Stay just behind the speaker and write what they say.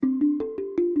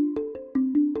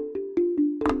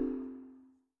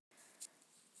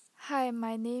Hi,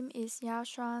 my name is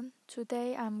Yaxuan.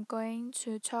 Today I'm going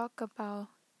to talk about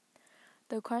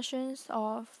the questions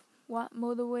of what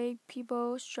motivate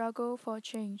people struggle for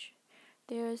change.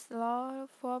 There's a lot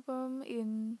of problem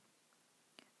in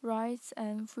rights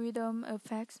and freedom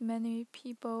affects many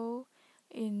people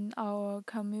in our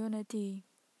community.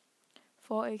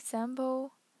 For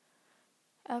example,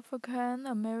 African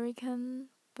American,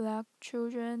 black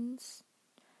children,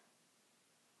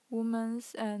 women,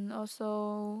 and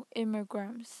also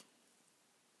immigrants.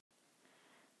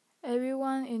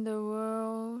 Everyone in the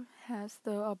world has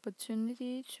the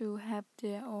opportunity to have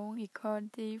their own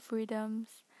equality,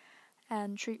 freedoms,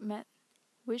 and treatment.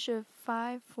 We should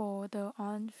fight for the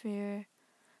unfair,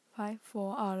 fight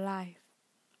for our life,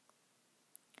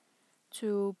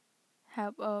 to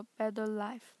have a better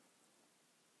life.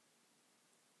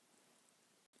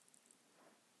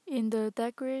 In the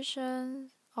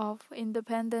Declaration of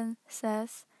Independence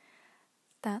says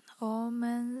that all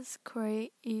men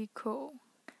create equal,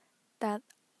 that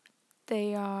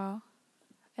they are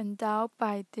endowed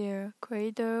by their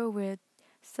Creator with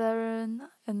certain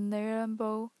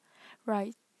inalienable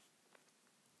rights.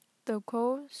 The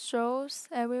quote shows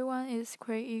everyone is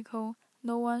created equal.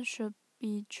 No one should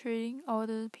be treating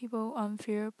other people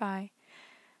unfair by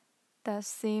that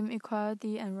same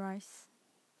equality and rights.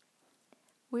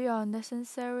 We are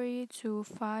necessary to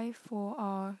fight for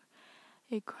our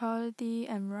equality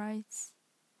and rights,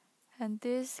 and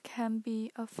this can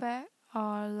be affect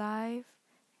our life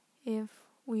if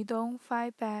we don't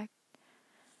fight back.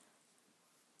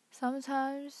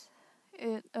 Sometimes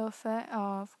it affects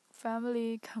our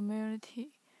family, community,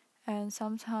 and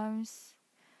sometimes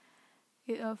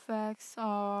it affects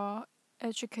our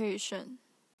education.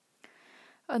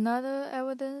 Another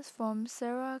evidence from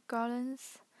Sarah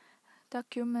Garland's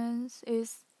documents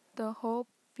is the hope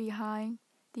behind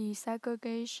the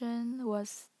segregation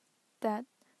was that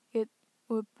it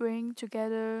would bring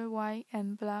together white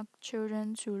and black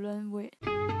children to learn with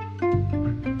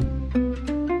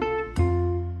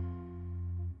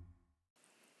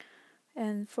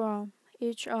and from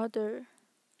each other,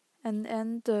 and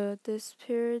end the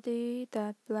disparity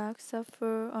that blacks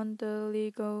suffer under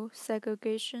legal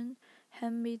segregation,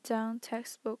 hand-me-down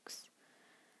textbooks,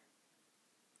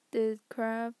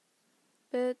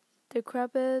 decrepit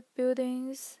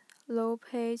buildings,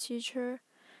 low-paid teacher,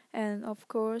 and of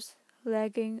course,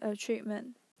 lacking a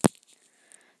treatment.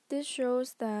 This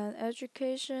shows that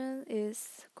education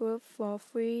is good for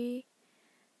free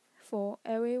for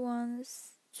everyone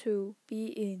to be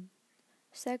in.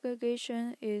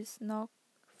 Segregation is not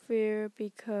fair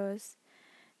because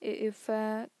it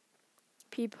affects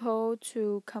people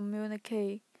to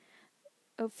communicate,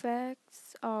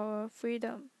 affects our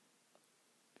freedom.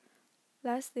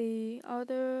 Lastly,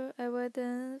 other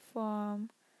evidence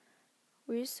from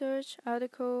research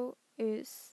article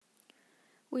is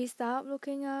we stop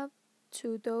looking up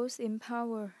to those in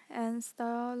power and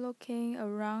start looking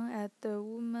around at the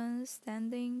women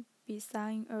standing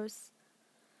beside us.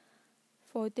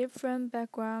 For different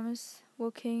backgrounds,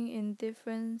 working in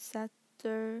different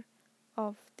sectors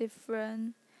of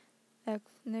different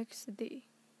ethnicity,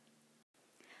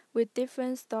 with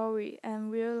different story,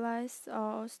 and realize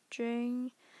our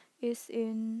strength is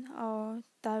in our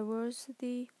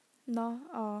diversity, not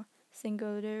our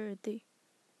singularity,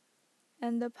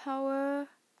 and the power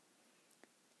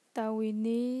that we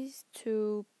need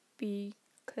to be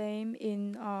claimed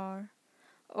in our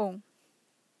own.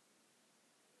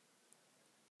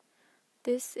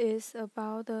 This is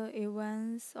about the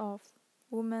events of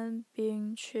women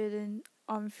being treated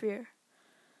unfair.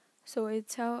 So it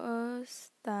tells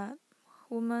us that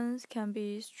women can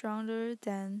be stronger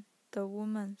than the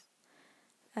women,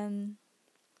 and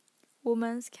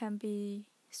women can be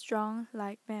strong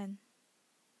like men.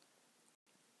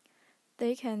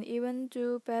 They can even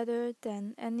do better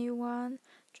than anyone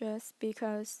just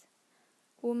because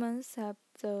women have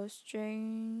the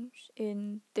strength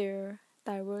in their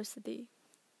diversity.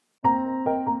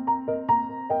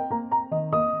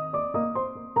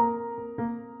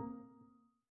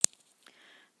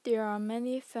 There are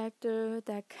many factors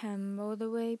that can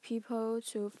motivate people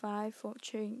to fight for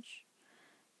change.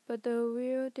 But the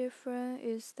real difference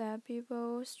is that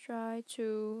people try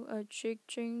to achieve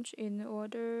change in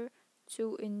order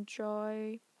to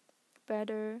enjoy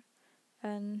better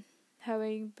and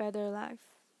having better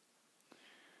life.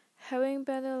 Having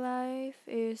better life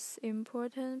is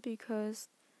important because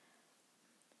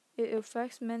it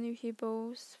affects many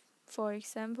people. For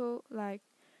example, like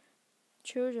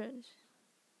children.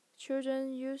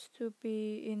 Children used to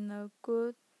be in a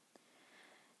good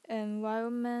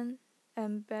environment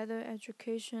and better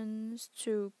education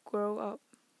to grow up.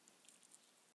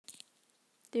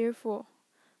 Therefore,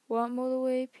 what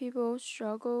motivates people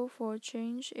struggle for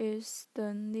change is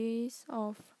the need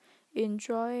of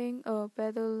enjoying a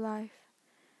better life.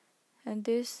 And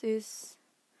this is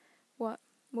what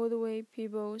motivates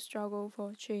people struggle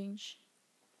for change.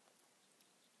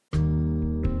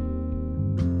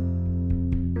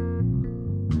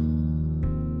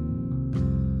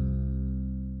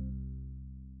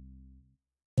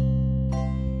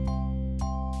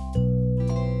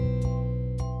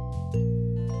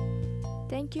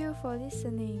 Thank you for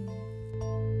listening.